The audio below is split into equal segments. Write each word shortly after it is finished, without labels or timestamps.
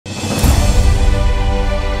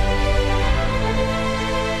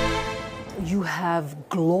have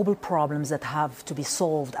global problems that have to be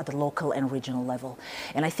solved at the local and regional level.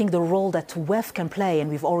 And I think the role that WEF can play, and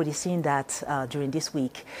we've already seen that during this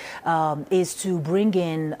week, is to bring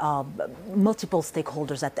in multiple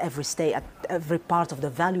stakeholders at every part of the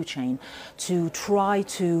value chain to try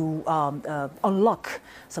to unlock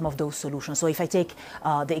some of those solutions. So if I take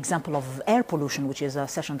the example of air pollution, which is a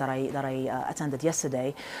session that I attended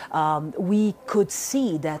yesterday, we could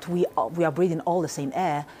see that we are breathing all the same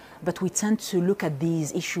air, but we tend to look at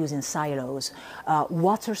these issues in silos.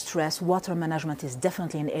 Water stress, water management is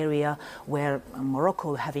definitely an area where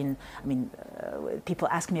Morocco people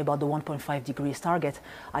ask me about the 1.5 degrees target.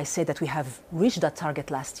 I say that we have reached that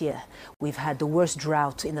target last year. We've had the worst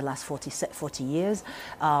drought in the last 40 years.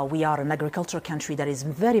 We are an agricultural country that is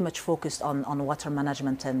very much focused on water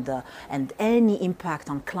management and any impact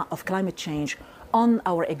of climate change on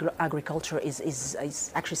our agriculture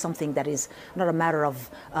is actually something that is not a matter of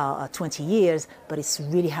 20 years, but it's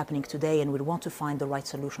really happening today, and we want to find the right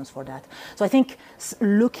solutions for that. So I think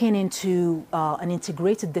looking into an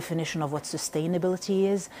integrated definition of what sustainability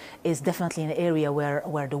is definitely an area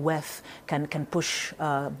where the WEF can push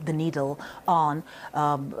the needle on.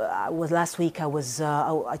 Last week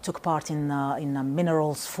I took part in a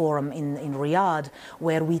minerals forum in Riyadh,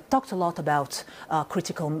 where we talked a lot about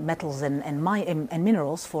critical metals and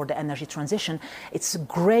minerals for the energy transition. It's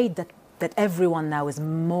great that everyone now is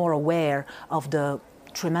more aware of the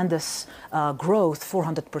tremendous growth,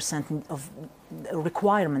 400% of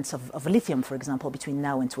requirements of lithium, for example, between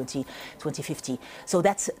now and 2050. So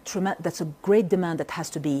that's a great demand that has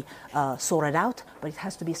to be sorted out, but it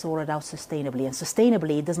has to be sorted out sustainably. And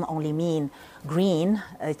sustainably doesn't only mean green,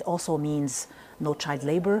 it also means no child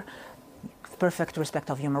labor, perfect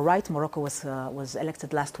respect of human rights. Morocco was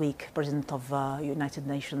elected last week president of United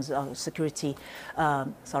Nations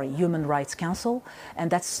Human Rights Council,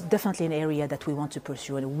 and that's definitely an area that we want to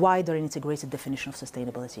pursue, a wider integrated definition of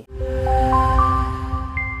sustainability.